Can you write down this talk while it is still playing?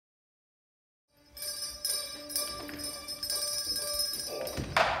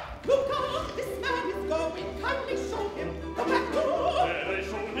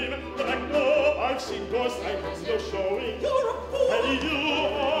indoors, I'm still showing. You're a fool. And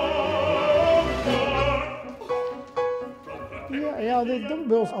Yeah, the Double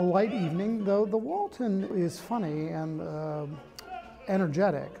Bill's a light evening, though the Walton is funny and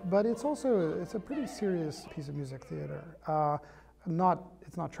energetic, but it's a pretty serious piece of music theater.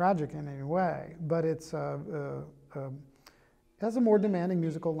 It's not tragic in any way, but it has a more demanding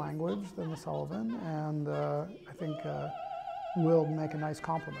musical language than the Sullivan, and I think will make a nice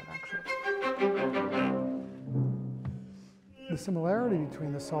complement, actually. The similarity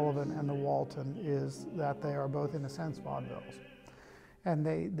between the Sullivan and the Walton is that they are both, in a sense, vaudevilles. And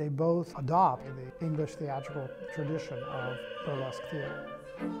they both adopt the English theatrical tradition of burlesque theater.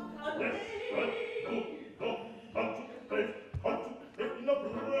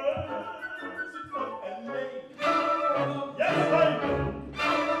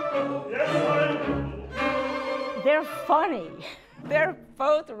 They're funny. They're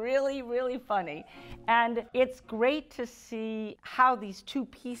both really, really funny. And it's great to see how these two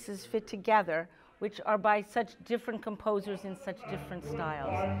pieces fit together, which are by such different composers in such different styles.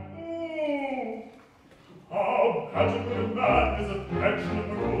 How magical and mad is affection of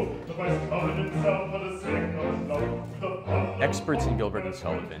the rule, the vice covered himself for the sake of love. Experts in Gilbert and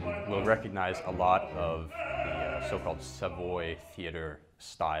Sullivan will recognize a lot of the so-called Savoy theater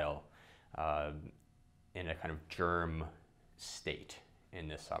style in a kind of germ state in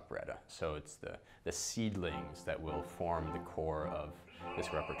this operetta. So it's the seedlings that will form the core of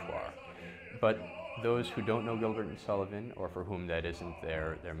this repertoire. But those who don't know Gilbert and Sullivan, or for whom that isn't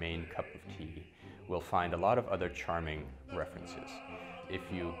their main cup of tea, will find a lot of other charming references. If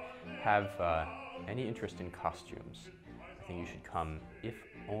you have any interest in costumes, I think you should come, if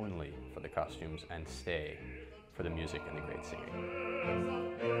only for the costumes, and stay for the music and the great singing.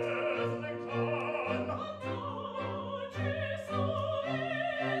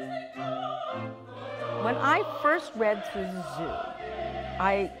 When I first read through the zoo,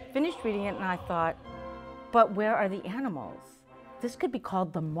 I finished reading it and I thought, but where are the animals? This could be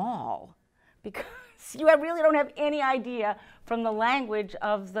called the mall, because you really don't have any idea from the language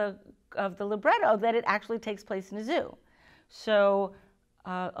of the libretto that it actually takes place in a zoo. So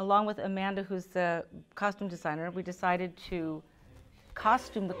along with Amanda, who's the costume designer, we decided to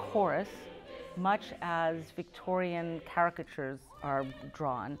costume the chorus much as Victorian caricatures are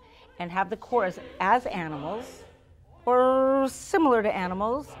drawn, and have the chorus as animals, or similar to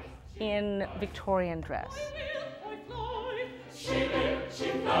animals, in Victorian dress. She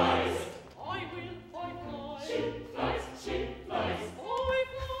flies. She flies.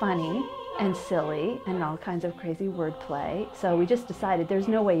 Funny and silly and all kinds of crazy wordplay. So we just decided there's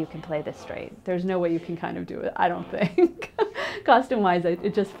no way you can play this straight. There's no way you can kind of do it, I don't think. Costume-wise,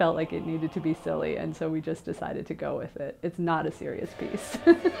 it just felt like it needed to be silly, and so we just decided to go with it. It's not a serious piece.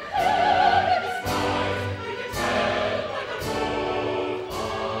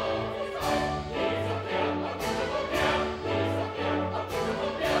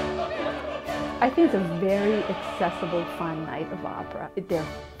 I think it's a very accessible, fun night of opera. They're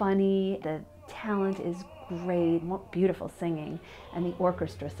funny, the talent is great, beautiful singing, and the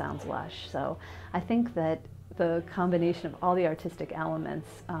orchestra sounds lush. So I think that the combination of all the artistic elements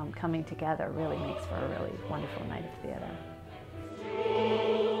coming together really makes for a really wonderful night of theater.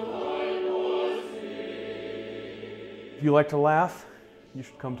 If you like to laugh, you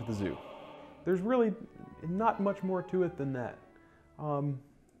should come to the zoo. There's really not much more to it than that.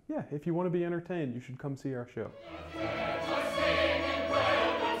 Yeah, if you want to be entertained, you should come see our show.